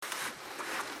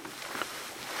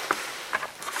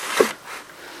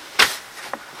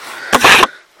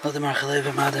Okay,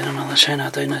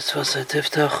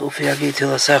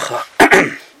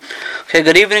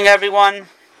 good evening, everyone.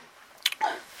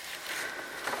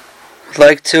 I'd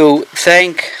like to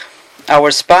thank our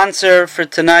sponsor for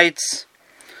tonight's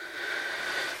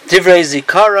Divrei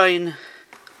Zikaron,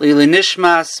 Lili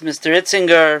Nishmas, Mr.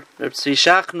 Itzinger, Reb Tzvi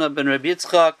Shachna ben Reb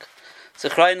Yitzchak,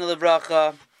 Zechrayna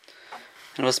Levracha,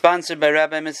 and was sponsored by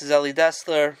Rabbi and Mrs. Eli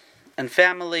Dessler and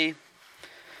family.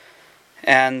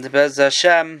 And Bez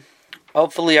Hashem,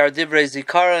 hopefully our Divrei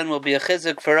Zikaron will be a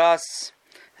chizuk for us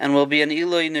and will be an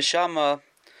Ilui Neshama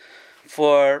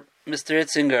for Mr.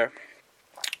 Itzinger.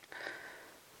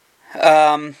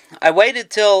 I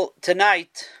waited till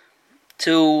tonight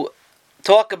to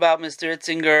talk about Mr.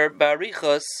 Itzinger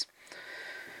Barichos.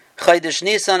 Chodesh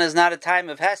Nisan is not a time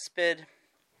of Hesped,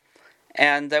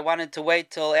 and I wanted to wait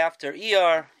till after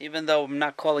Iyar, even though I'm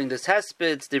not calling this Hesped,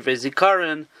 it's Divrei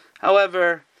Zikaron.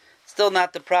 However, still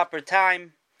not the proper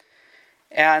time,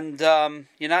 and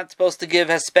you're not supposed to give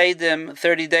Hespedim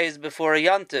 30 days before a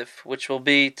Yontif, which will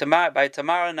be tomorrow. By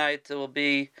tomorrow night, it will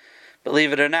be,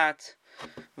 believe it or not,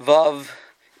 Vav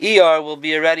Iyar will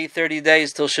be already 30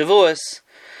 days till Shavuos.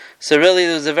 So really,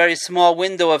 there's a very small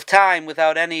window of time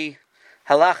without any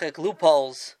halachic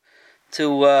loopholes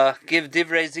to give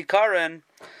Divrei Zikaron.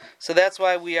 So that's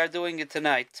why we are doing it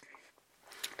tonight.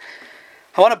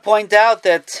 I want to point out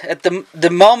that at the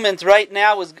moment right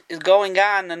now is going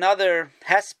on another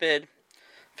Hesped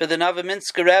for the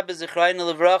Novominsker Rebbe Zechrayna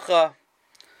Levracha,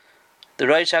 the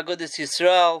Rosh Agudas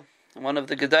Yisrael, one of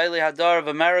the Gedolei Hadar of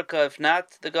America, if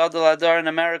not the Gadol Hadar in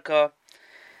America.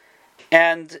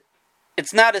 And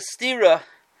it's not a stira.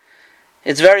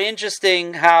 It's very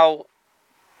interesting how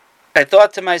I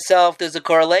thought to myself there's a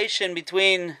correlation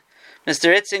between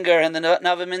Mr. Itzinger and the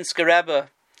Novominsker Rebbe.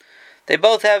 They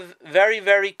both have very,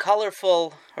 very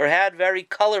colorful, or had very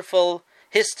colorful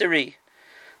history.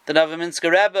 The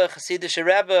Novominsker Rebbe, Hasidic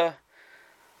Rebbe,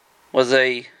 was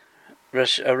a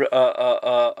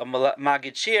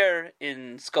Maggid Shir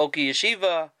in Skokie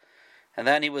Yeshiva, and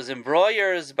then he was in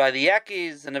Breuers by the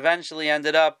Yekis, and eventually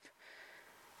ended up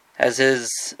as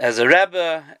a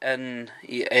Rebbe and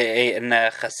in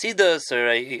a Hasidus or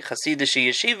a Hasidic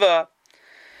Yeshiva.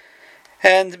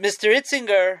 And Mr.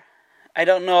 Itzinger, I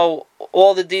don't know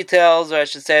all the details, or I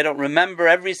should say I don't remember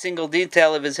every single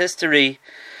detail of his history,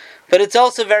 but it's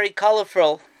also very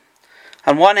colorful.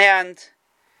 On one hand,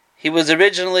 he was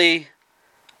originally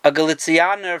a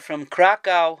Galicianer from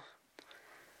Krakow.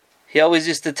 He always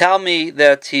used to tell me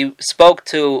that he spoke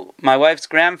to my wife's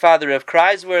grandfather, Rev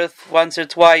Kreisworth, once or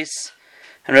twice,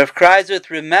 and Rev Kreisworth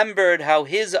remembered how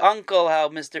his uncle, how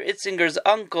Mr. Itzinger's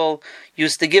uncle,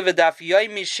 used to give a Daf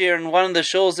Yomi shir in one of the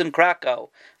shuls in Krakow.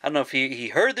 I don't know if he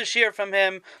heard the shir from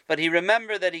him, but he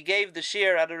remembered that he gave the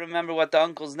shir. I don't remember what the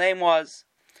uncle's name was.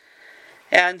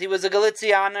 And he was a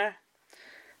Galicianer.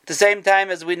 At the same time,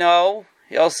 as we know,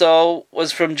 he also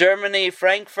was from Germany,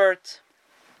 Frankfurt.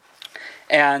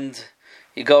 And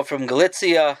you go from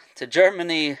Galicia to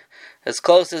Germany, as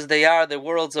close as they are, they're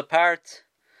worlds apart.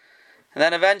 And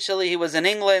then eventually he was in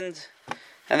England,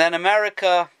 and then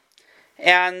America.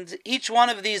 And each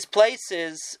one of these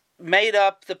places made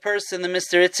up the person that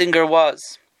Mr. Itzinger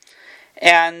was.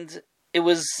 And it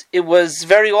was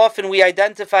very often we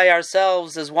identify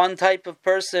ourselves as one type of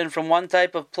person from one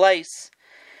type of place.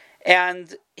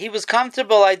 And he was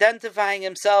comfortable identifying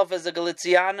himself as a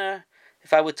Galicianer.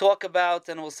 If I would talk about,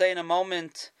 and we'll say in a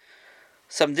moment,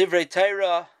 some Divrei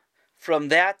Torah from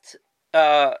that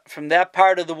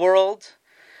part of the world.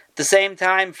 At the same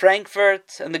time,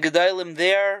 Frankfurt and the Gedolim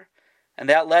there, and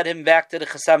that led him back to the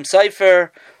Chassam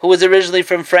Sofer, who was originally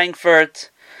from Frankfurt,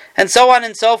 and so on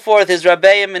and so forth. His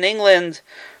Rabbeim in England,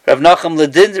 Rav Nachman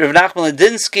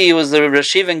Ledinsky, who was the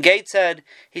Rashiv in Gateshead,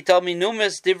 he told me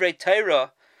numerous Divrei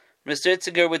Torah. Mr.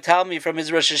 Itzinger would tell me from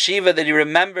his Rosh Hashiva that he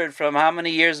remembered from how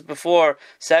many years before,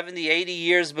 70, 80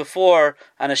 years before,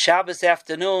 on a Shabbos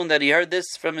afternoon, that he heard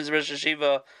this from his Rosh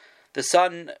Hashiva. The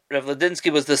son, Rav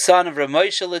Ledinsky, was the son of Rav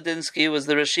Moshe Ledinsky, who was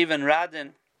the Rashiv in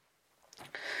Radin.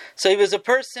 So he was a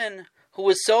person who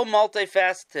was so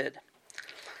multifaceted.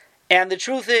 And the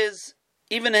truth is,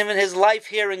 even in his life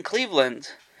here in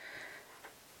Cleveland,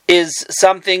 is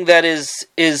something that is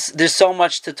there's so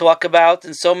much to talk about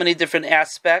in so many different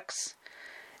aspects.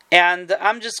 And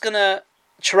I'm just going to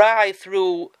try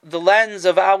through the lens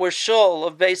of our shul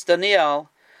of Beis Daniel.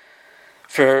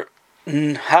 For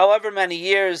however many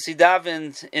years he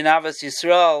davened in Avos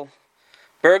Yisrael,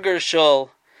 Burger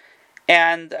Shul,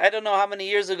 And I don't know how many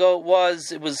years ago it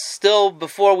was still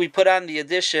before we put on the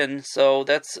edition, so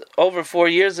that's over 4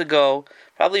 years ago.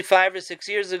 Probably 5 or 6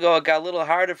 years ago, it got a little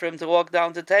harder for him to walk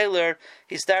down to Taylor.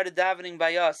 He started davening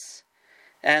by us.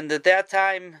 and at that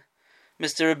time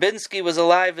Mr. Rabinsky was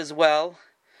alive as well,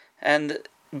 and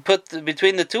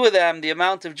between the two of them, the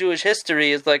amount of Jewish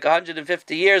history is like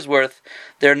 150 years worth,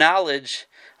 their knowledge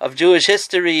of Jewish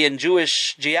history and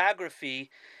Jewish geography,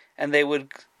 and it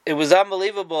was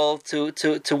unbelievable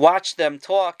to watch them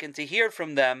talk and to hear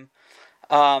from them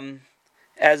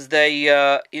as they,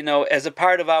 as a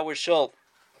part of our shul.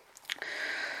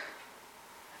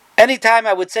 Anytime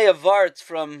I would say a vart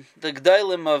from the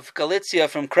Gdolim of Galicia,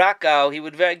 from Krakow, he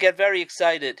would get very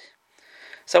excited.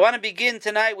 So I want to begin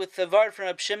tonight with the vart from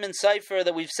Reb Shimon Seifer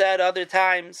that we've said other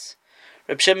times.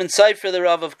 Reb Shimon Seifer, the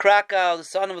Rav of Krakow, the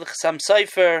son of the Chassam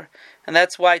Seifer, and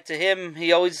that's why to him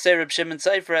he always say Reb Shimon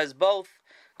Seifer as both,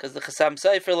 because the Chassam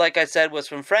Seifer, like I said, was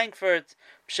from Frankfurt.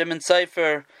 Reb Shimon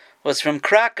Seifer was from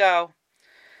Krakow.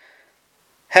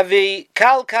 Hevi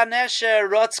kal kanesher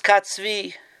rotz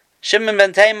katzvi. Shimon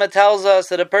ben Tema tells us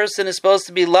that a person is supposed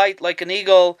to be light like an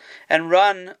eagle and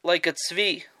run like a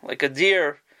tzvi, like a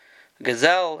deer, a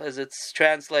gazelle, as it's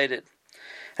translated.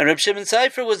 And Reb Shimon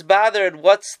Seifer was bothered.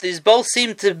 These both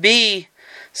seem to be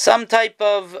some type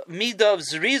of midah of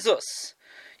zrizus.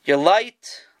 You're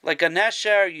light like a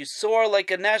nesher, you soar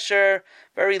like a nesher,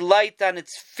 very light on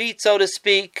its feet, so to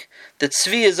speak. The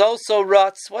tzvi is also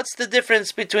rotz. What's the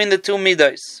difference between the two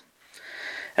midos?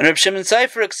 And Reb Shimon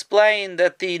Seifer explained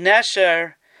that the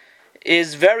nesher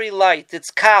is very light,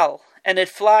 it's kal, and it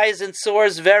flies and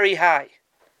soars very high.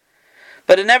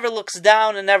 But it never looks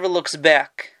down and never looks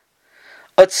back.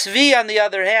 A tzvi, on the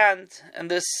other hand, and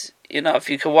this, if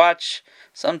you could watch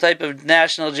some type of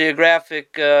National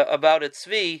Geographic about a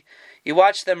tzvi, you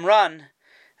watch them run,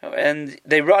 and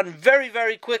they run very,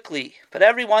 very quickly. But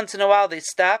every once in a while they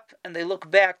stop and they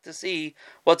look back to see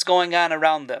what's going on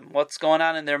around them. What's going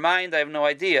on in their mind, I have no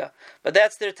idea. But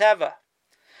that's their teva.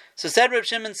 So said Reb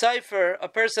Shimon Seifer, a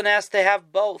person has to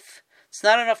have both. It's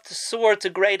not enough to soar to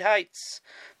great heights.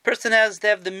 A person has to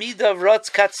have the midah of rotz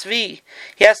katzvi.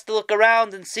 He has to look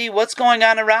around and see what's going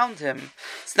on around him.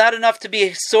 It's not enough to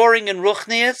be soaring in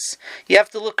ruchnius. You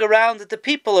have to look around at the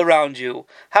people around you.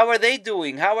 How are they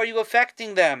doing? How are you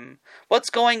affecting them? What's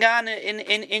going on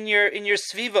in your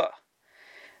sviva?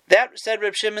 That, said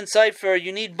Reb Shimon Seifer,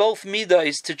 you need both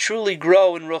midas to truly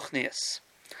grow in ruchnius.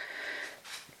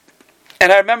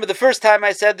 And I remember the first time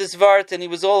I said this vart, and he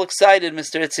was all excited,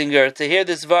 Mr. Itzinger, to hear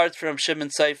this vart from Shimon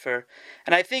Seifer.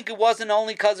 And I think it wasn't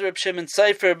only because of Reb Shimon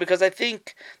Seifer, because I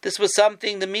think this was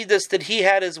something, the midas that he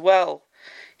had as well.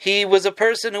 He was a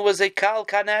person who was a kal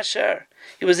kanesher.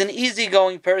 He was an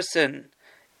easygoing person.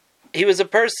 He was a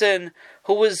person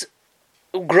who was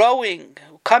growing,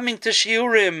 coming to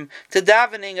shiurim, to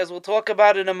davening, as we'll talk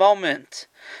about in a moment.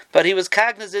 But he was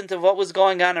cognizant of what was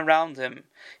going on around him.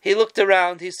 He looked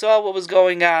around, he saw what was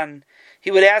going on.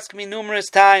 He would ask me numerous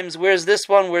times, where's this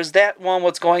one, where's that one,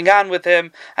 what's going on with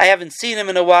him? I haven't seen him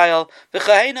in a while.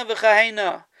 V'chaheina,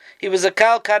 v'chaheina. He was a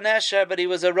kal kanesha, but he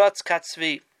was a rotz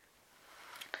katzvi.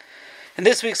 In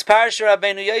this week's parsha,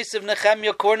 Rabbeinu Yosef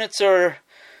Nechemya Kornitzer,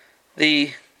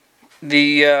 the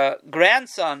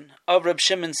grandson of Reb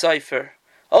Shimon Seifer,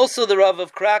 also the Rav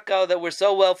of Krakow that we're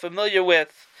so well familiar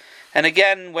with. And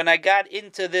again, when I got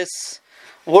into this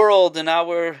world, and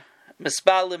our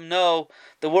Mispalim know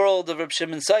the world of Reb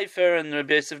Shimon Seifer and Reb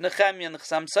Yosef Nechemya and the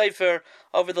Chassam Seifer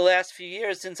over the last few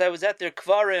years since I was at their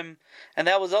Kvarim, and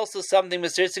that was also something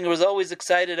Mr. Itzinger was always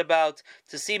excited about,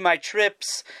 to see my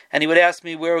trips, and he would ask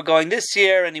me where we're going this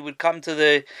year, and he would come to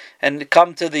the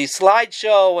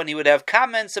slideshow, and he would have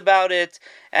comments about it,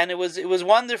 and it was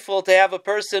wonderful to have a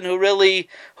person who really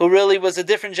was a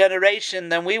different generation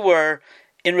than we were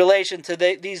in relation to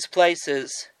these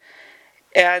places.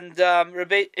 And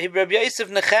Rabbi Yosef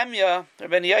Nechemya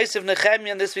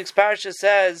in this week's parsha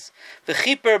says,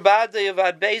 "V'chiper bada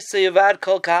yavad beisa yavad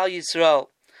kol kahal Yisrael."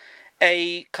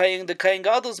 The Kohen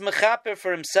Gadol's mechaper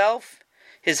for himself,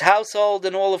 his household,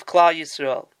 and all of Klal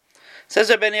Yisrael. Says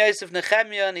Rabbi Yosef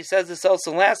Nechemya, and he says this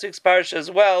also in last week's parsha as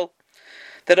well,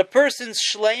 that a person's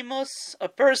shleimus, a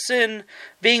person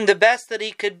being the best that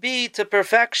he could be to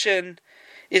perfection,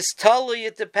 is totally,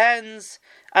 it depends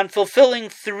on fulfilling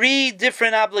 3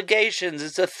 different obligations.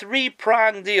 It's a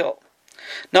 3-pronged deal.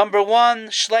 Number 1,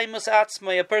 shleimus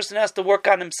atzmai, a person has to work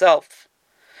on himself.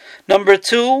 Number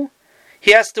 2,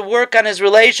 he has to work on his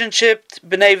relationship,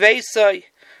 b'nei veisai,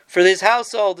 for his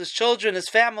household, his children, his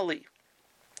family.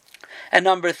 And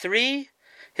number 3,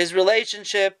 his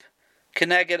relationship,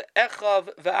 keneged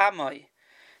echav ve'amai,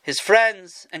 his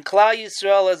friends, and Klal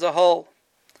Yisrael as a whole.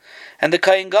 And the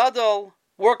Kohen Gadol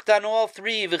worked on all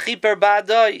 3, v'chiper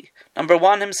ba'adai, number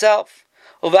 1 himself,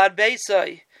 uvad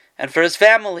beisai, and for his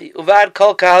family, uvad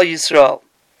kol kahal Yisrael.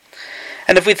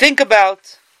 And if we think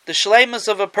about the shleimus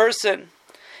of a person,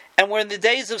 And we're in the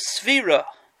days of Sfira.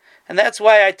 And that's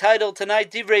why I titled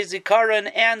tonight Divrei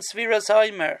Zikaron and Sfiras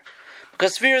Haimer.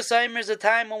 Because Sfiras Haimer is a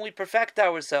time when we perfect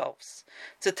ourselves.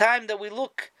 It's a time that we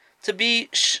look to be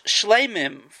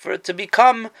shleimim, to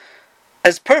become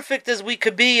as perfect as we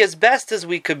could be, as best as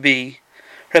we could be.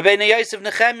 Rabbeinu Yosef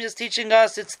Nechemia is teaching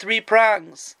us it's three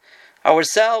prongs.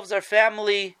 Ourselves, our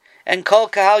family, and Kol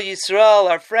Kahal Yisrael,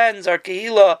 our friends, our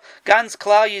Kehila, Gans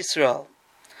Klal Yisrael.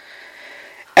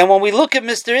 And when we look at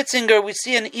Mr. Itzinger, we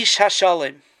see an Ish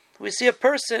HaShalim. We see a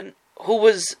person who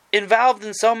was involved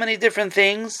in so many different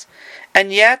things,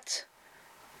 and yet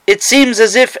it seems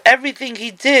as if everything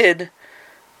he did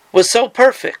was so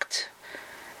perfect.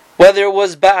 Whether it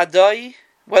was Ba'adai,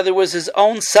 whether it was his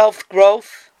own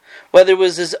self-growth, whether it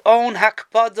was his own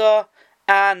Hakpada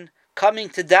and coming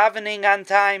to davening on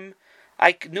time.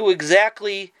 I knew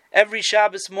exactly every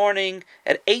Shabbos morning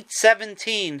at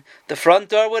 8:17 the front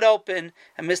door would open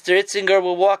and Mr. Itzinger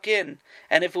would walk in.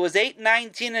 And if it was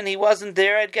 8:19 and he wasn't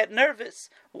there, I'd get nervous.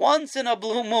 Once in a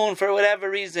blue moon, for whatever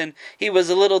reason, he was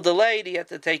a little delayed. He had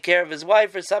to take care of his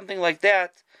wife or something like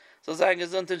that. So sagen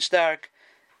gesund und stark.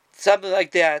 Something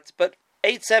like that. But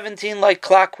 8:17, like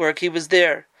clockwork, he was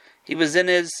there. He was in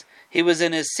his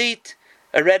seat,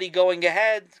 already going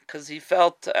ahead, because he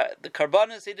felt the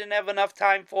karbanos he didn't have enough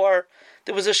time for.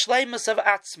 There was a shleimus of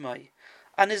atzmai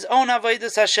on his own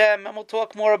avodas Hashem, and we'll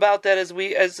talk more about that as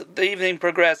the evening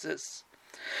progresses.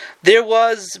 There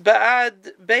was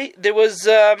Ba'ad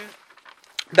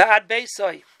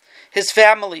Beisai, his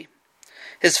family,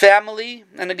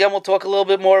 and again we'll talk a little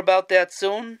bit more about that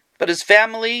soon. But his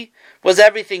family was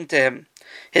everything to him.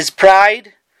 His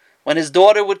pride. When his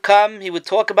daughter would come, he would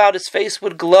talk about, his face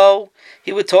would glow.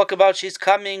 He would talk about, she's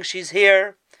coming, she's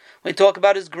here. We'd talk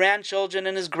about his grandchildren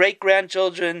and his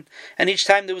great-grandchildren. And each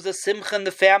time there was a simcha in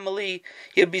the family,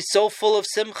 he would be so full of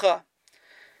simcha.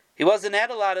 He wasn't at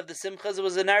a lot of the simchas. It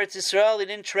was in Eretz Yisrael. He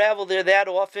didn't travel there that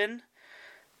often.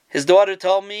 His daughter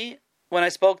told me, when I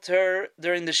spoke to her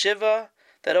during the Shiva,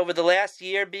 that over the last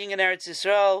year being in Eretz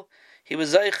Yisrael, he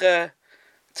was zeicha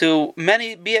to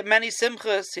be at many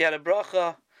simchas. He had a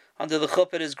bracha under the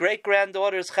chuppah his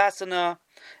great-granddaughter's chasana,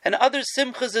 and other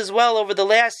simchas as well over the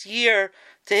last year.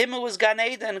 To him it was Gan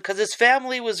Eden, because his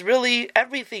family was really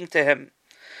everything to him.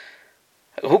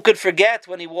 Who could forget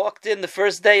when he walked in the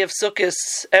first day of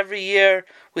Sukkot every year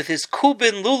with his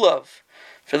kubin lulav?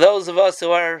 For those of us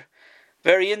who are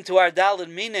very into our Daled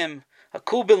Minim, a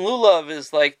kubin lulav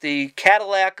is like the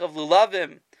Cadillac of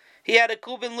lulavim. He had a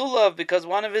Kubin lulav because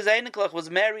one of his Einiklach was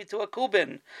married to a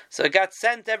Kubin. So it got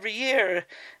sent every year.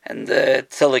 And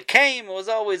till it came, it was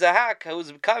always a hack.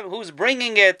 Who's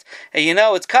bringing it? And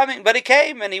it's coming. But it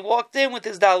came, and he walked in with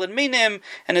his Daled Minim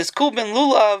and his Kubin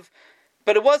lulav.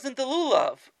 But it wasn't the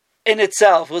lulav in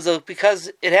itself. It was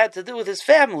because it had to do with his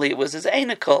family. It was his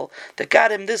Einikal that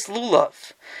got him this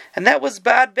lulav. And that was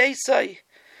Ba'ad Beisai.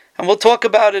 And we'll talk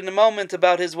about it in a moment,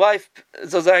 about his wife,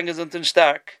 Zozang Gesund und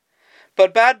Stark.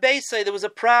 But Ba'ad Beisai, there was a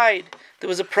pride. There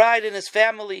was a pride in his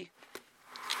family.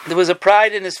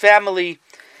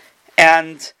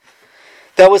 And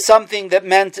that was something that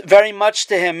meant very much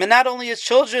to him. And not only his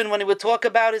children, when he would talk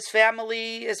about his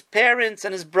family, his parents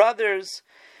and his brothers.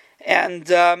 And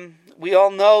we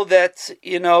all know that,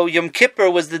 Yom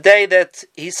Kippur was the day that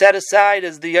he set aside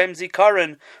as the Yom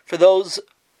Zikaron for those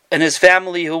in his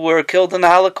family who were killed in the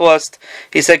Holocaust.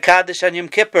 He said Kaddish on Yom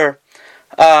Kippur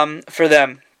for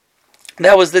them.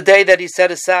 That was the day that he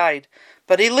set aside.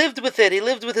 But he lived with it. He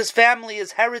lived with his family,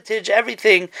 his heritage,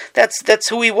 everything. That's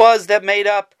who he was, that made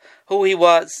up who he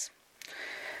was.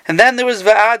 And then there was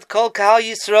Va'ad Kol Kahal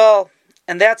Yisrael.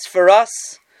 And that's for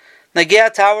us,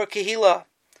 Nageat our Kehila.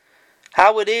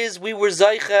 How it is, we were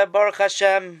Zaycha, Baruch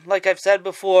Hashem, like I've said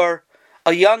before,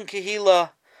 a young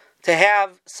Kehila, to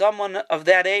have someone of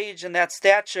that age and that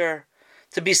stature,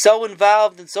 to be so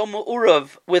involved and so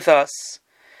mu'urav with us.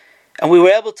 And we were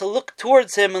able to look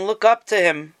towards him and look up to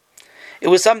him. It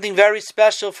was something very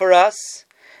special for us.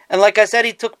 And like I said,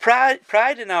 he took pride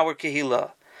in our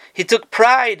Kehila. He took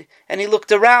pride, and he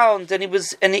looked around, and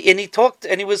he talked,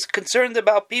 and he was concerned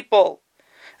about people.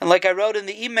 And like I wrote in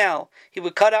the email, he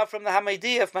would cut out from the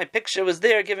Hamadiyah, if my picture was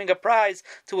there giving a prize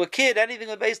to a kid, anything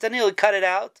with based on he'd cut it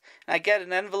out. And I get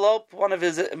an envelope, one of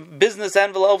his business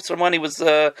envelopes from when he was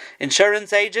an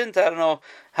insurance agent. I don't know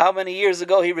how many years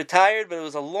ago he retired, but it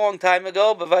was a long time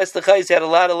ago. But Vaistachais, he had a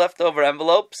lot of leftover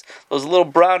envelopes, those little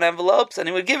brown envelopes, and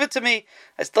he would give it to me.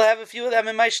 I still have a few of them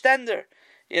in my stender.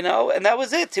 And that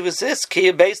was it. It was his key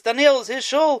based on his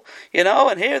shul,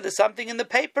 and here there's something in the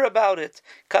paper about it.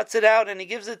 Cuts it out and he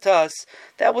gives it to us.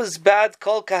 That was Ba'ad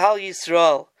Kol Kahal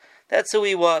Yisrael. That's who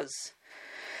he was.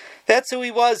 That's who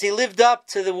he was. He lived up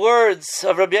to the words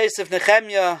of Rabbi Yosef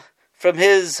Nechemya from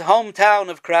his hometown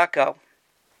of Krakow.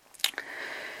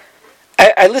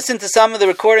 I listened to some of the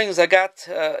recordings. I got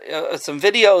some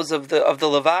videos of the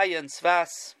Levaya in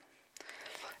Svas,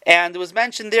 and it was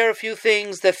mentioned there a few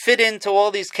things that fit into all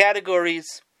these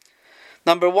categories.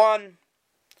 Number one,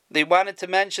 they said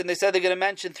they're going to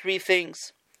mention three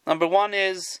things. Number one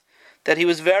is that he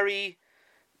was three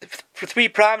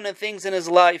prominent things in his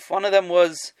life. One of them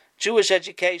was Jewish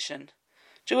education.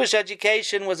 Jewish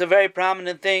education was a very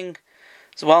prominent thing.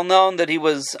 It's well known that he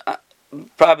was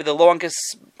probably the longest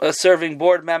serving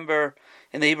board member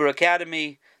in the Hebrew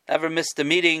Academy, never missed a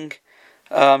meeting.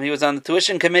 He was on the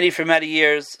tuition committee for many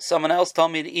years. Someone else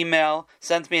sent me an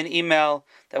email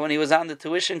that when he was on the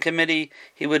tuition committee,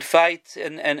 he would fight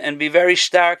and be very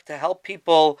stark to help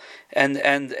people and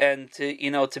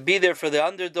to be there for the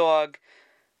underdog.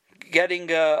 Getting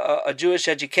a Jewish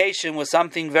education was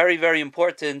something very, very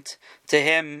important to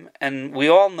him, and we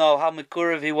all know how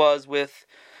mekurev he was with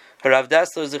Rav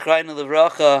Dessler Zechreinu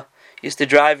Livracha. Used to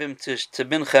drive him to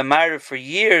Mincha Ma'ariv for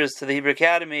years, to the Hebrew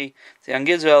Academy, to Young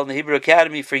Israel in the Hebrew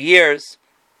Academy for years,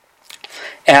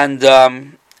 and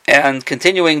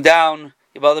continuing down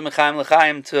Yibaldim L'chaim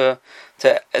L'chaim to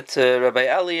Rabbi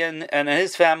Eli and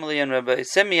his family, and Rabbi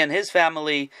Simi and his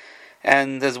family.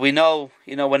 And as we know,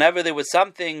 whenever there was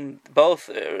something, both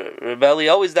Rabbi Eli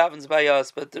always davens by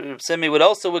us, but Simi would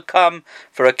come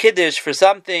for a kiddush, for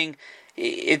something.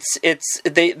 He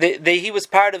was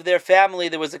part of their family.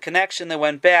 There was a connection that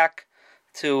went back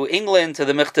to England, to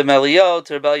the Michtam Eliyahu,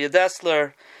 to Rabbi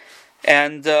Dessler,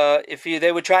 and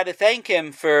they would try to thank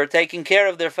him for taking care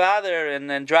of their father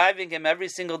and driving him every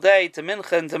single day to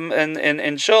Mincha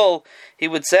and Shul, he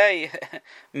would say,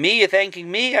 "Me, you're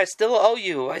thanking me? I still owe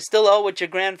you. I still owe what your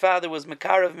grandfather was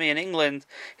makar of me in England."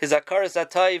 His Akaras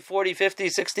Atay 40, 50,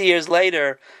 60 years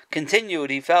later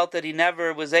continued. He felt that he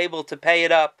never was able to pay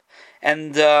it up.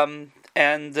 And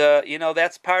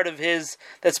that's part of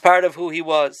who he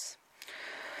was.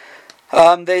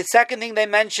 The second thing they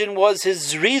mentioned was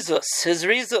his rizus,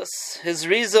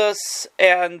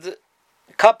 and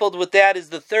coupled with that is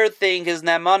the third thing, his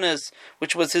namanas,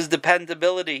 which was his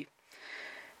dependability.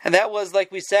 And that was,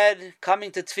 like we said, coming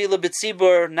to Tefillah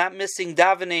B'tzibur, not missing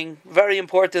davening, very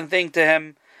important thing to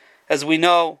him, as we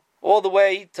know, all the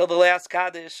way till the last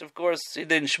Kaddish. Of course, he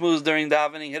didn't shmooze during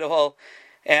davening at all.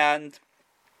 And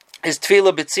his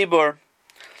Tefillah B'tzibur.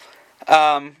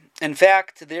 In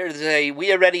fact,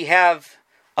 we already have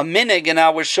a minig in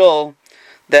our shul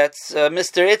that's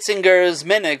Mr. Itzinger's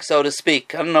minig, so to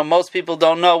speak. I don't know, most people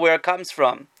don't know where it comes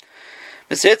from.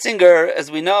 Mr. Itzinger,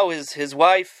 as we know, his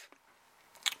wife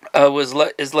is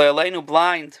Le'aleinu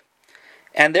blind,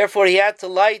 and therefore he had to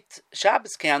light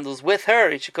Shabbos candles with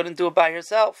her. She couldn't do it by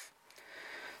herself.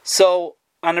 So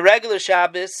on a regular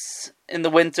Shabbos in the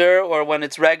winter, or when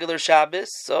it's regular Shabbos,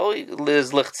 so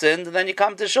there's lichtzin, and then you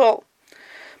come to shul.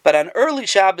 But on early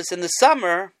Shabbos in the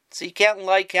summer, so you can't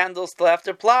light candles till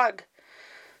after Plag.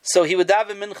 So he would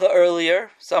daven mincha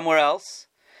earlier, somewhere else,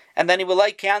 and then he would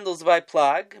light candles by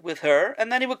Plag with her,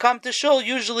 and then he would come to shul,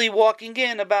 usually walking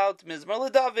in about Mizmor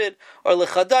LeDavid or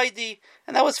Lechadaidi,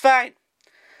 and that was fine.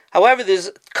 However, there's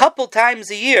a couple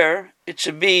times a year, it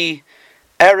should be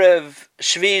Erev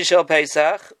Shvi Shel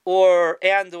Pesach, or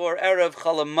Erev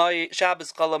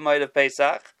Shabbos Chalamoid of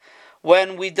Pesach,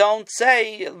 when we don't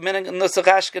say, Nusach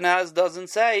Ashkenaz doesn't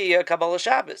say Kabbalah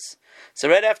Shabbos. So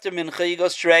right after Mincha, you go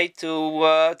straight to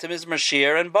Mizmor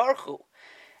Shir and Baruch Hu.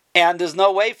 And there's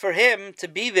no way for him to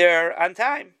be there on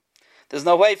time. There's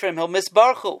no way for him, he'll miss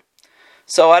Baruch Hu.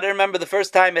 So I don't remember the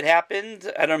first time it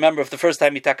happened. I don't remember if the first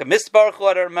time he missed Baruch Hu.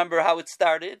 I don't remember how it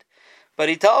started. But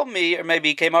he told me, or maybe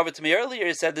he came over to me earlier,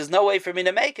 he said, there's no way for me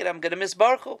to make it. I'm going to miss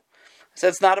Baruch Hu. I said,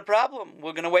 it's not a problem.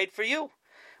 We're going to wait for you.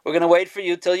 We're going to wait for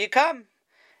you till you come.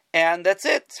 And that's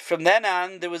it. From then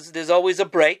on, there's always a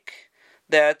break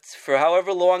that for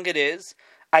however long it is.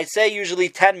 I say usually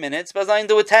 10 minutes, but I only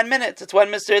do it 10 minutes. It's when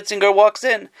Mr. Itzinger walks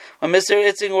in. When Mr.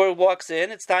 Itzinger walks in,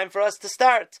 it's time for us to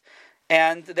start.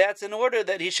 And that's in order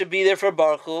that he should be there for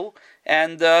Baruch Hu,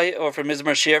 and or for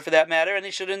Mizmor Shir for that matter, and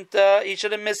he shouldn't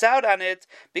miss out on it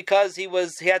because he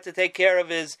had to take care of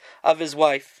his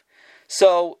wife.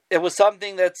 So it was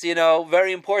something that's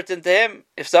very important to him.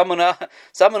 If someone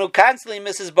who constantly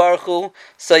misses Baruch Hu,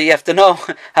 so you have to know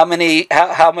how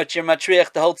much you're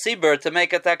matriach to hold tzibur to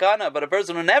make a takana. But a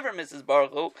person who never misses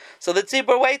Baruch Hu, so the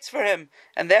tzibur waits for him,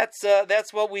 and that's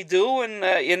what we do. And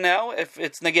if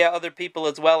it's negea other people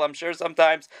as well, I'm sure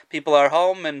sometimes people are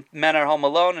home and men are home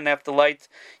alone and have to light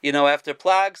after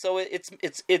Plag. So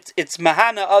it's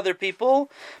mahana other people,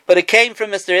 but it came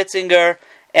from Mr. Itzinger.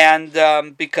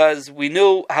 and because we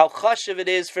knew how chashuv it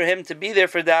is for him to be there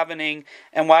for davening,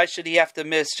 and why should he have to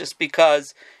miss just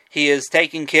because he is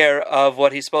taking care of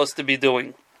what he's supposed to be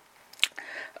doing.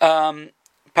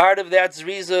 Part of that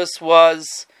zrizus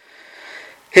was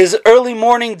his early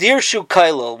morning Dirshu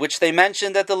Kailul, which they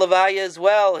mentioned at the Levaya as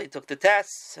well. He took the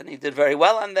tests, and he did very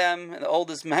well on them, the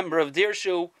oldest member of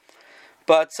Dirshu.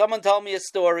 But someone told me a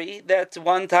story that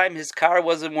one time his car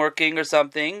wasn't working or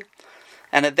something,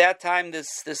 and at that time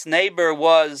this neighbor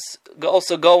was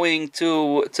also going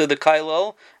to the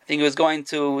Kailul. I think he was going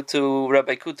to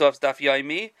Rabbi Kutov's Daf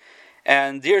Yomi,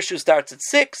 and Dirshu starts at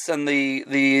 6, and the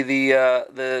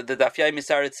Daf Yomi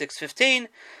started at 6:15.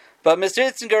 But Mr.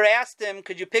 Itzinger asked him,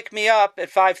 "Could you pick me up at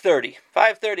 5:30?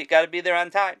 5:30, got to be there on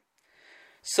time."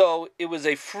 So it was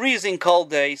a freezing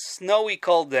cold day, snowy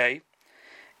cold day,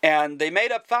 and they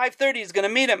made up 5:30. He's going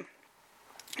to meet him,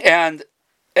 and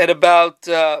at about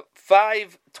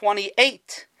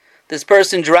 5:28, this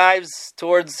person drives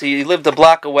towards. He lived a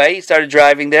block away. He started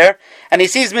driving there, and he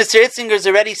sees Mr. Itzinger's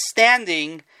already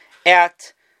standing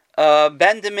at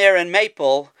Bendemeer and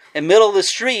Maple, in the middle of the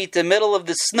street, in the middle of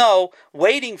the snow,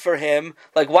 waiting for him.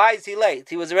 Like, why is he late?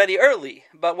 He was already early,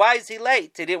 but why is he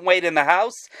late? He didn't wait in the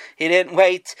house. He didn't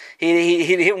wait. He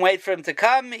didn't wait for him to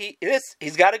come.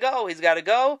 He's got to go. He's got to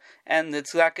go, and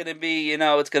it's not going to be,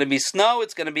 it's going to be snow.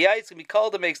 It's going to be ice. It's going to be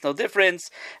cold. It makes no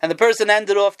difference. And the person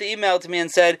ended off the email to me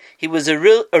and said he was a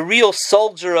real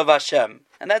soldier of Hashem,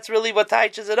 and that's really what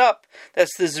tightens it up.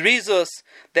 That's the zrizus.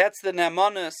 That's the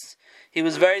ne'emanus. He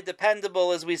was very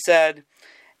dependable, as we said.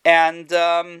 And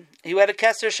he had a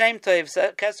Keser Shem Tov,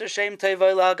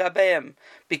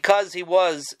 because he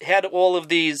had all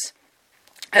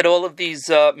of these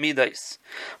midas.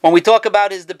 When we talk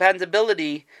about his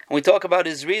dependability, and we talk about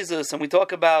his rizus, and we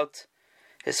talk about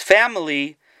his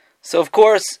family, so of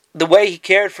course the way he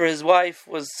cared for his wife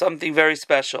was something very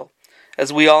special,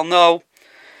 as we all know.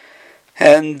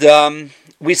 And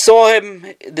we saw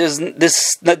him. This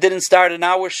didn't start in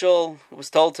our shul. It was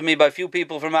told to me by a few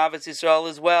people from Ahavas Yisrael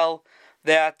as well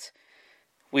that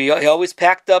he always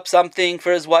packed up something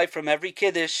for his wife from every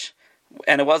kiddush,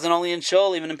 and it wasn't only in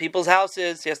shul, even in people's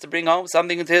houses. He has to bring home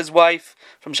something to his wife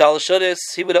from Shalosh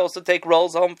Shudis. He would also take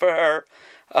rolls home for her.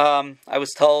 I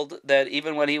was told that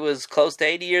even when he was close to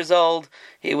 80 years old,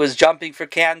 he was jumping for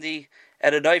candy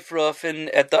at an Eifruf,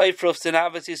 and at the Eifrufs in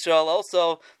Ahavas Yisrael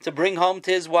also to bring home to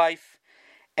his wife.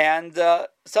 And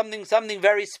something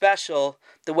very special,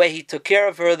 the way he took care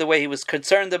of her, the way he was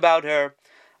concerned about her.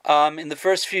 In the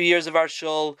first few years of our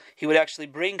shul, he would actually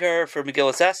bring her for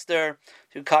Megillas Esther.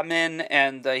 He would come in,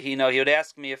 and he would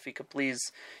ask me if he could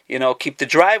please, keep the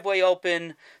driveway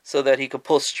open so that he could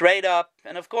pull straight up.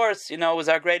 And of course, it was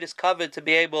our greatest covet to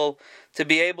be able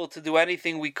to do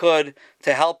anything we could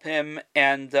to help him,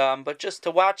 and but just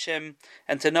to watch him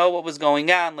and to know what was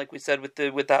going on, like we said with the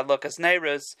Hadlakas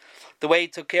Neiros, the way he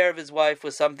took care of his wife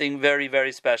was something very,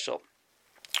 very special.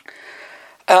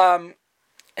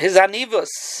 His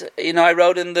anivus, I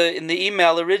wrote in the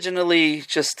email originally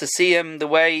just to see him, the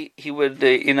way he would,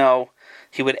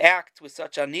 he would act with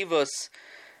such anivus.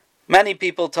 Many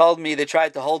people told me they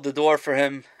tried to hold the door for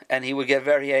him, and he would get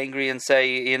very angry and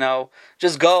say,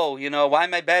 just go, why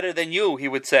am I better than you, he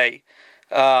would say.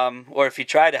 Or if you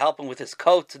try to help him with his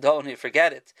coat, don't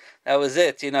forget it. That was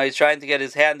it. He's trying to get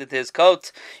his hand into his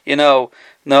coat. No,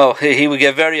 he would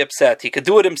get very upset. He could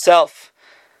do it himself.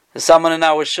 There's someone in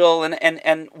our shul,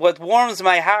 and what warms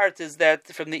my heart is that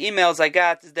from the emails I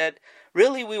got is that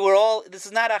really we were all. This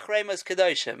is not achreimas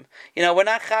kedoshim. We're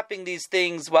not chapping these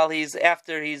things while he's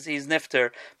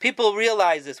nifter. People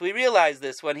realize this. We realized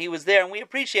this when he was there, and we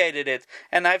appreciated it.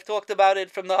 And I've talked about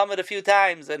it from the Amud a few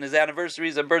times, and his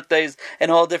anniversaries and birthdays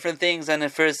and all different things,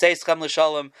 and for his Seis Cham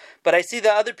L'Shalom. But I see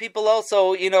that other people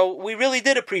also. We really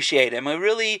did appreciate him. We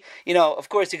really, of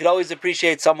course, you could always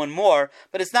appreciate someone more,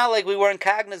 but it's not like we weren't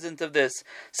cognizant of this.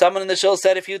 Someone in the shul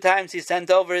said a few times he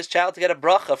sent over his child to get a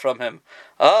bracha from him.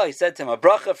 Oh, he said to him, a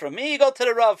bracha from me? You go to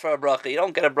the Rav for a bracha. You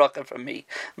don't get a bracha from me.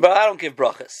 But I don't give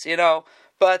brachas,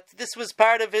 But this was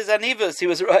part of his anivus. He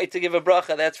was right to give a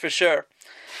bracha, that's for sure.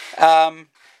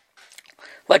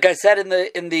 Like I said in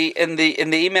the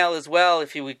email as well,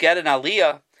 if he would get an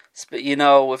aliyah,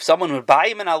 if someone would buy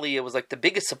him an aliyah, it was like the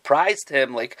biggest surprise to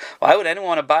him. Like, why would anyone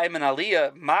want to buy him an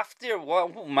aliyah?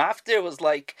 Maftir was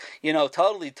like,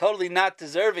 totally not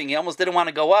deserving. He almost didn't want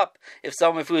to go up if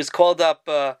he was called up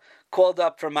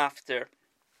from after.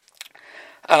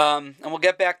 And we'll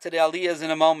get back to the aliyahs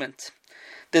in a moment.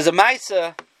 There's a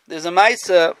Maisa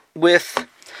with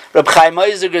Reb Chaim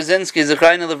Ozer Grzinski,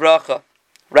 Zechreinu Livracha,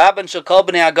 Rabban Shel Kol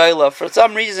Bnei Agayla. For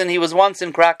some reason, he was once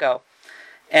in Krakow,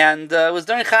 and it was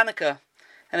during Hanukkah.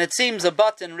 and it seems a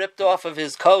button ripped off of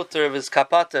his coat or of his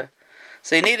kapata.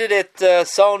 So he needed it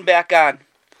sewn back on.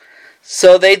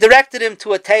 So they directed him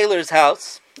to a tailor's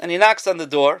house, and he knocks on the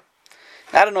door.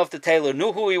 I don't know if the tailor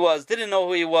knew who he was, didn't know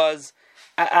who he was.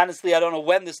 Honestly, I don't know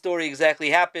when the story exactly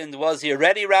happened. Was he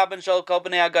already Rabban Shalkol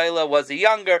B'nai Agayla? Was he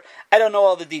younger? I don't know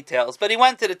all the details. But he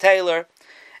went to the tailor,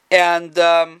 and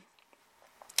the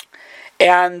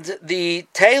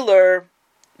tailor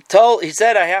he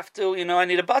said, I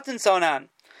need a button sewn on.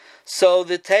 So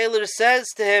the tailor says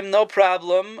to him, no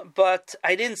problem, but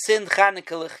I didn't sin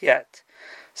Chanukah Licht yet.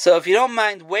 So if you don't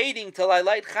mind waiting till I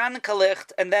light Chanukah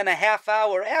Licht, and then a half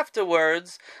hour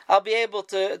afterwards, I'll be able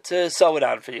to sew it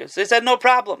on for you. So he said, no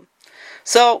problem.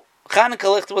 So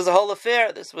Chanukah Licht was a whole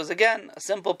affair. This was, again, a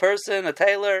simple person, a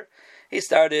tailor. He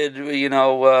started,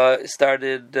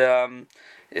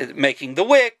 making the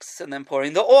wicks, and then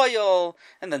pouring the oil,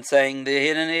 and then saying the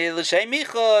Hineni L'Shem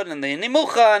Michon, and the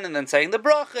Nimuchan, and then saying the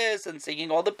brachas, and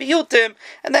singing all the piyutim,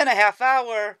 and then a half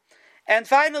hour. And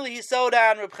finally he sewed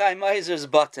on Reb Chaim Oizer's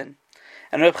button.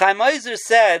 And Reb Chaim Oizer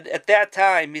said, at that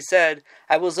time, he said,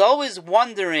 I was always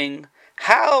wondering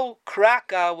how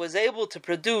Krakow was able to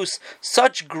produce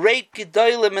such great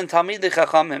Gedolim and Talmidei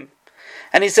Chachamim.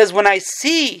 And he says, when I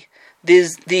see the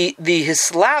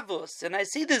Hislavus, and I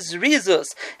see the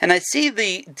Zrizus, and I see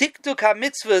the Diktuk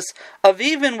HaMitzvahs of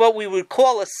even what we would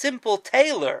call a simple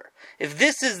tailor, if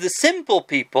this is the simple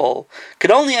people,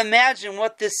 could only imagine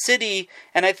what this city,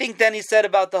 and I think then he said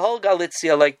about the whole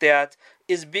Galicia like that,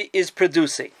 is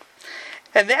producing.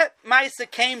 And that Maisa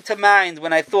came to mind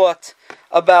when I thought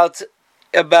about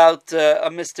a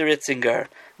Mr. Itzinger.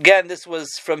 Again, this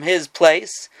was from his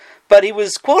place, but he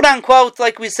was, quote unquote,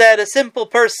 like we said, a simple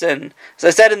person. As I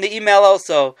said in the email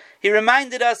also, he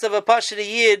reminded us of a Pasha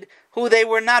Yid who they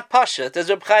were not Pasha. As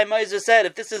Reb Chaim Oizer said,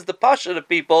 if this is the Pasha of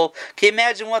people, can you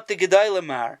imagine what the Gedolim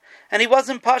are? And he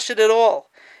wasn't Pasha at all.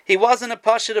 He wasn't a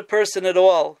Pasha person at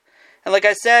all. And like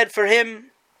I said, for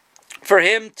him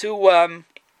to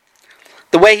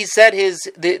the way he said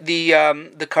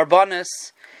the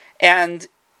karbonis and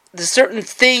the certain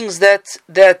things that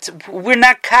we're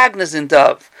not cognizant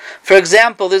of. For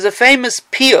example, there's a famous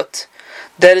piyut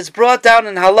that is brought down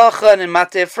in Halacha and in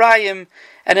Mateh Ephraim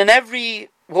and in every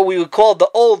what we would call the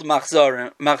old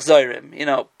machzorim,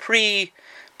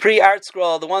 pre-art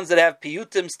scroll, the ones that have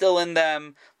piyutim still in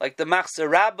them, like the Machzor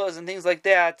Rabbos and things like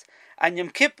that. On Yom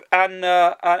Kippur, on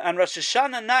Rosh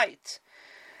Hashanah night.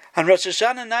 On Rosh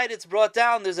Hashanah night, it's brought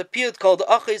down. There's a piyut called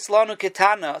Achis Lanu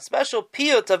Ketana, a special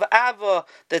piyut of Ava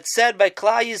that's said by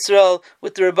Klal Yisrael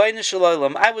with the Rebbeinu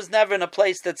Shalom. I was never in a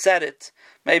place that said it.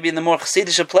 Maybe in the more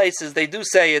Chassidish places they do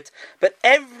say it, but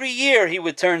every year he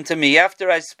would turn to me after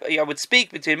I would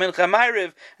speak between Mincha and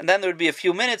Ma'ariv, and then there would be a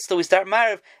few minutes till we start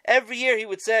Ma'ariv. Every year he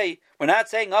would say, "We're not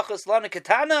saying Achis Lanu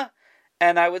Ketana."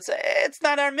 And I would say, it's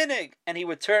not our minig. And he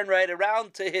would turn right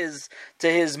around to his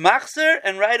machzer,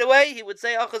 and right away he would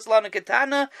say, Achas Lanu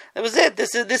Ketana. That was it.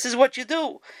 This is what you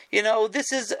do.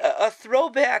 This is a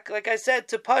throwback, like I said,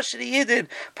 to Pashut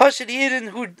Yidden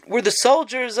who were the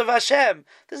soldiers of Hashem.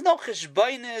 There's no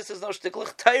cheshbainis, there's no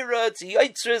shtiklach Torah, it's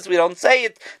yitzris, we don't say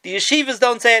it. The yeshivas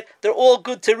don't say it. They're all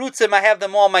good terutzim. I have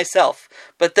them all myself.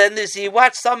 But then you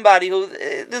watch somebody who,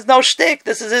 there's no shtick.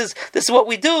 This is what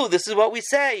we do. This is what we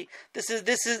say. This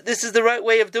is the right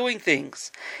way of doing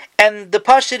things. And the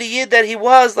Pashut Yid that he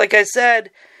was, like I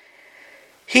said,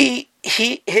 his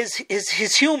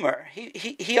humor.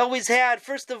 He always had,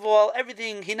 first of all,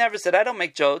 everything. He never said, "I don't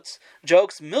make jokes."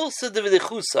 Milsa de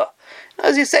v'dichusa.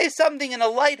 As you say something in a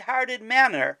light-hearted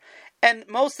manner. And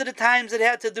most of the times it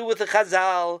had to do with a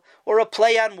chazal or a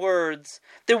play on words.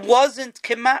 There wasn't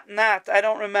kemat nat, I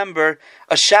don't remember,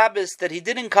 a Shabbos that he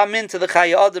didn't come into the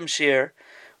Chayei Adam shir,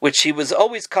 which he was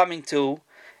always coming to,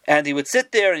 and he would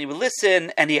sit there and he would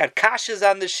listen, and he had kashas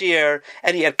on the shir,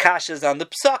 and he had kashas on the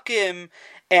psakim,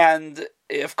 and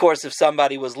of course if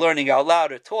somebody was learning out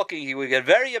loud or talking, he would get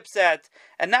very upset,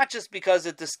 and not just because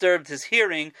it disturbed his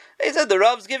hearing. They said the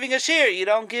Rav's giving a shir, you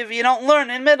don't learn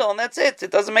in middle, and that's it.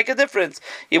 It doesn't make a difference.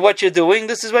 What you're doing,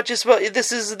 this is what you're supposed.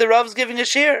 This is the Rav's giving a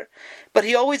shir. But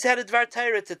he always had a Dvar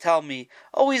Torah to tell me,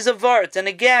 always a vart, and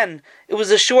again, it was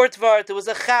a short vart, it was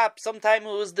a chap. Sometimes it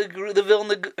was the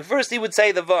Vilna. First he would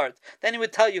say the vart, then he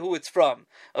would tell you who it's from,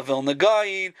 a Vilna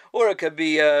Gaon, or it could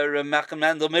be a Menachem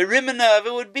Mendel Meriminov.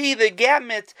 It would be the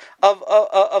gamut of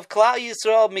Klal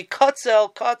Yisrael,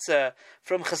 mikotzel kotze,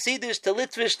 from Chassidish to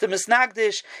Litvish to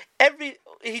Misnagdish.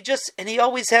 He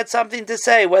always had something to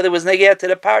say, whether it was Negeh to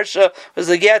the Parsha, was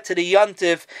Negeh to the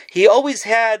Yontif. He always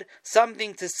had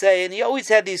something to say, and he always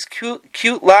had these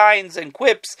cute lines and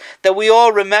quips that we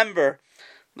all remember.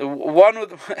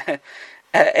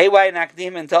 A.Y.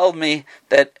 Nakdiman told me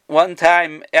that one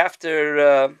time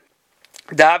after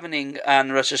davening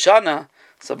on Rosh Hashanah,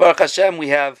 so Baruch Hashem, we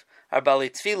have our Bali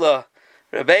Tefillah,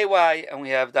 Rabbi A.Y., and we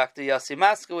have Dr. Yossi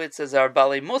Maskowitz as our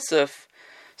Bali Musaf.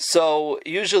 So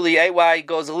usually A.Y.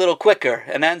 goes a little quicker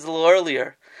and ends a little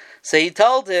earlier. So he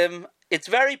told him, it's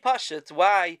very pashut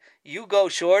why you go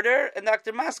shorter and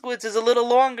Dr. Maskowitz is a little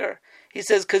longer. He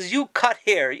says, because you cut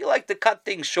hair. You like to cut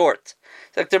things short.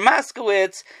 Dr.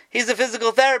 Maskowitz, he's a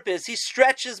physical therapist. He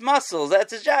stretches muscles.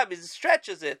 That's his job. He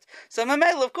stretches it. So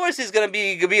Mamel, of course, he's going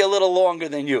to be a little longer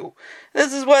than you.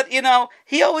 This is what,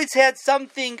 he always had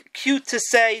something cute to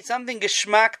say, something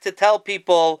geschmack to tell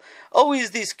people.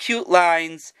 Always these cute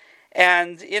lines.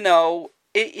 And,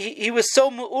 he was so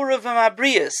mu'urav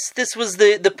amabrius. This was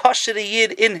the Pasha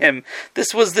Yid in him.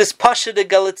 This was this Pasha de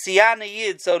Galiciana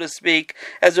Yid, so to speak,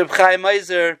 as Reb Chaim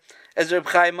Ozer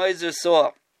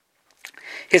saw.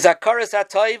 His Akaras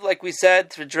HaToiv, like we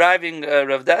said, for driving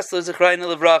Rav Dessler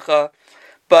Zechrayna Levracha.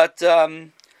 But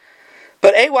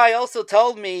A.Y. also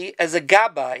told me as a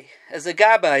Gabbai.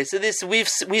 So this we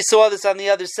saw this on the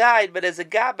other side, but as a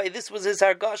Gabbai, this was his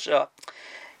Hargasha.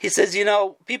 He says,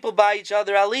 people buy each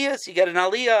other aliyahs, you get an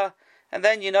aliyah, and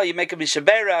then, you make a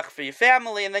mishaberach for your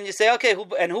family, and then you say, okay, who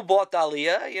bought the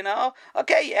aliyah,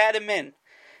 Okay, you add him in.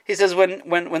 He says,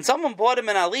 when someone bought him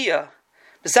an aliyah,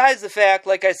 besides the fact,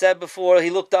 like I said before,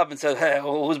 he looked up and said, hey,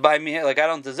 who's buying me here? Like, I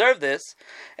don't deserve this.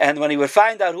 And when he would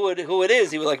find out who it is,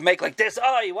 he would make like this,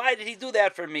 why did he do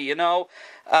that for me,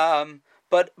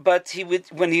 But he would,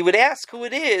 when he would ask who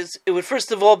it is, it would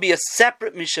first of all be a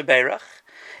separate mishaberach.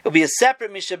 It will be a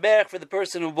separate mishaberach for the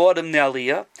person who bought him the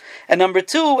aliyah. And number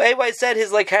two, A.Y. said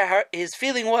his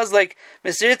feeling was like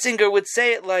Mr. Itzinger would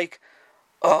say it like,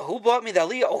 who bought me the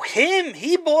aliyah? Oh, him!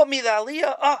 He bought me the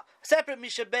aliyah. Separate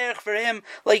mishaberach for him.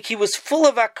 Like he was full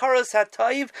of akaras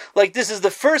hatayv. Like this is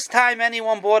the first time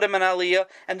anyone bought him an aliyah,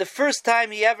 and the first time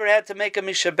he ever had to make a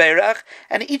mishaberach.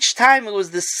 And each time it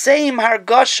was the same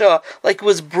hargasha, like it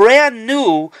was brand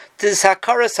new to this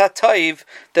akaras hatayv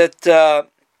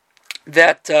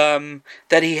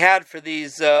that he had for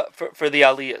these for the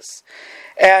aliyahs,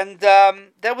 and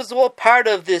that was all part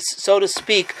of this, so to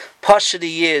speak, Pasha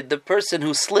Yid, the person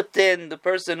who slipped in, the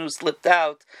person who slipped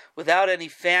out without any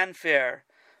fanfare.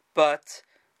 But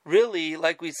really,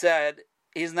 like we said,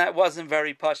 wasn't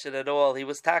very Pasha at all. He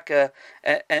was taka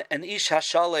an ish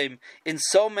hashalem in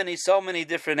so many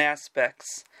different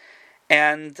aspects.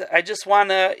 And I just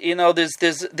wanna,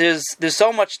 there's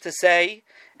so much to say.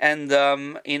 And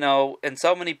and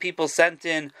so many people sent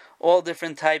in all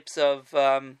different types of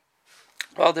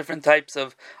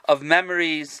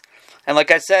memories. And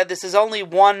like I said, this is only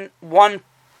one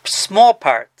small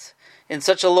part in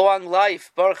such a long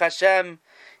life. Baruch Hashem,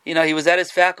 he was at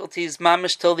his faculties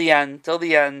mamish till the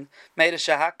end. Made a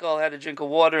shahakal, had a drink of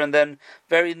water, and then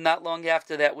very not long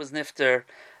after that was nifter.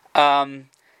 I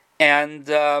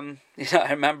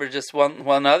remember just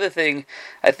one other thing.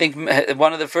 I think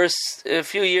one of the first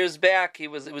few years back, it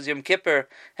was Yom Kippur,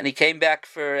 and he came back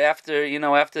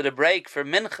after the break for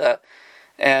Mincha,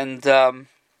 and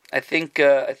I think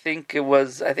it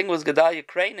was Gedalia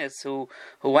Kranis who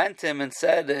went to him and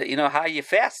said, how are you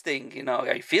fasting?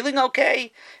 Are you feeling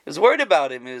okay? He was worried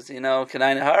about him. He was,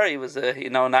 Kenai Nahar, he was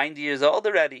 90 years old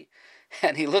already,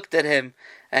 and he looked at him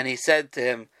and he said to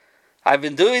him, I've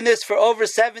been doing this for over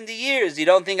 70 years. You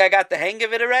don't think I got the hang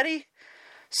of it already?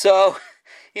 So,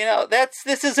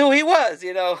 this is who he was.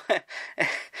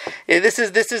 This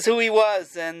is who he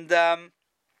was, and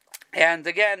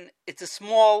again, it's a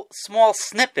small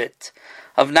snippet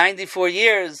of 94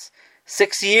 years,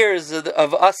 6 years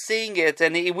of us seeing it,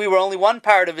 and we were only one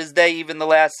part of his day, even the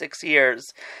last 6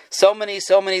 years. So many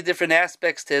different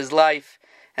aspects to his life,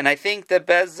 and I think that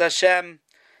Bez Hashem,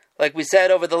 like we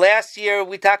said, over the last year,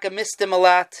 we missed him a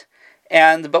lot,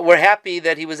 but we're happy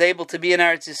that he was able to be in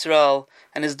Eretz Yisrael,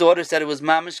 and his daughter said it was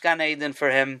Mamish Gan Eden for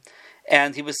him,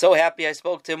 and he was so happy. I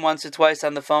spoke to him once or twice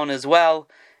on the phone as well,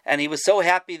 and he was so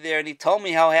happy there, and he told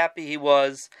me how happy he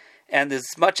was, and as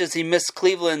much as he missed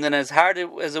Cleveland, and as hard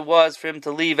as it was for him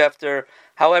to leave after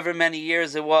however many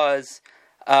years it was,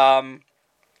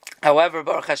 however,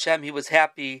 Baruch Hashem, he was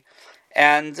happy,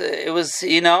 and it was,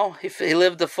 he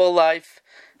lived a full life.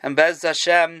 And Bez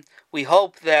Hashem, we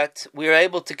hope that we are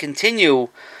able to continue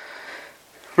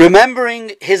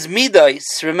remembering his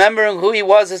midos, remembering who he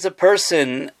was as a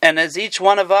person, and as each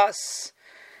one of us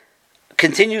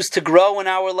continues to grow in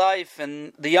our life,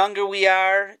 and the younger we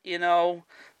are,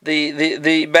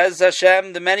 the Bez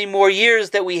Hashem, the many more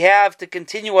years that we have to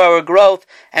continue our growth,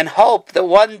 and hope that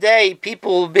one day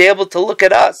people will be able to look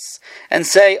at us and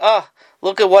say,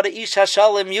 Look at what a Ish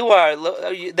HaShalim you are.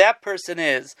 That person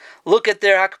is. Look at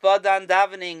their Hakbada on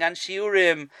davening, on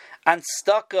Shiurim, on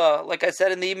Staka. Like I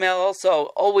said in the email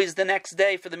also, always the next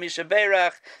day for the Misha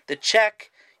Beirach, the check,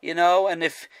 and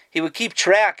if he would keep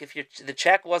track, if the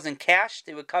check wasn't cashed,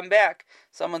 he would come back.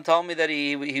 Someone told me that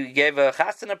he gave a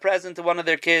chasana present to one of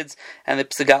their kids, and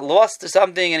it got lost or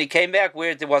something, and he came back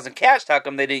where it wasn't cashed. How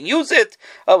come they didn't use it?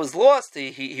 Oh, it was lost.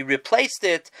 He replaced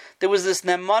it. There was this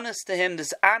nemanis to him,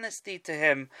 this honesty to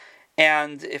him.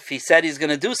 And if he said he's going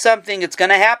to do something, it's going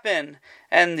to happen.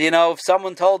 And, if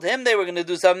someone told him they were going to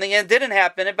do something and it didn't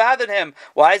happen, it bothered him.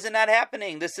 Why is it not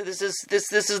happening? This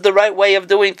is the right way of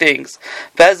doing things.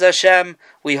 Bez Hashem,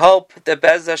 we hope that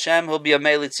Bez Hashem will be a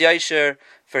Melitz Yosher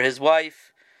for his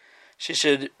wife. She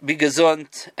should be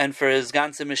gesund, and for his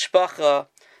ganze mishpacha,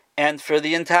 and for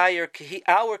the entire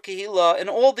our kehillah, and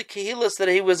all the kehillas that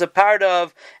he was a part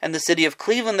of, and the city of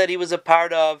Cleveland that he was a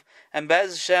part of. And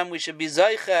Bez Hashem, we should be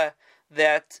zeicha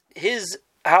that his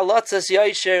halatzas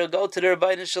yosher go to the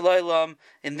Rebbeinu Shalom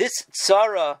in this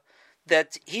tzara,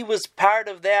 that he was part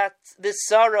of that. This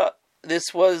tzara,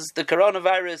 this was the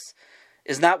coronavirus,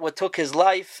 is not what took his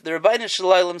life. The Rebbeinu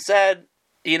Shalom said,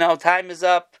 time is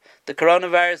up. The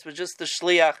coronavirus was just the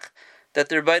shliach that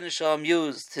the Rebbeinu Shalom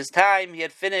used. His time, he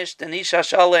had finished, and Ish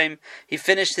HaShalem, he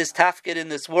finished his tafkid in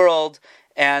this world,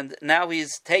 and now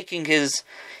he's taking his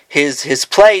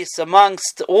place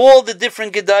amongst all the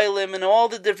different Gedalim and all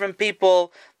the different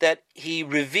people that he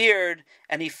revered,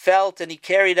 and he felt, and he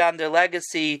carried on their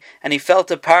legacy, and he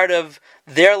felt a part of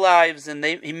their lives, and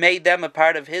he made them a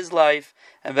part of his life.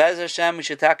 And Be'ez Hashem, we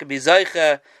should take a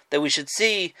bizaycha, that we should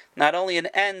see not only an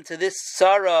end to this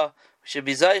tzara, we should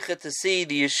be zeicha to see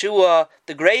the Yeshua,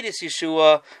 the greatest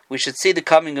Yeshua. We should see the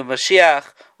coming of Mashiach.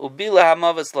 Ubila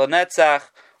hamavas lo netzach.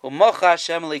 Umocha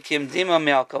Hashem likim dima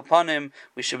me'al kalpanim.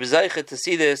 We should be zeicha to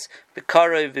see this.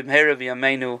 B'karov v'mhera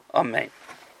v'yameinu. Amen.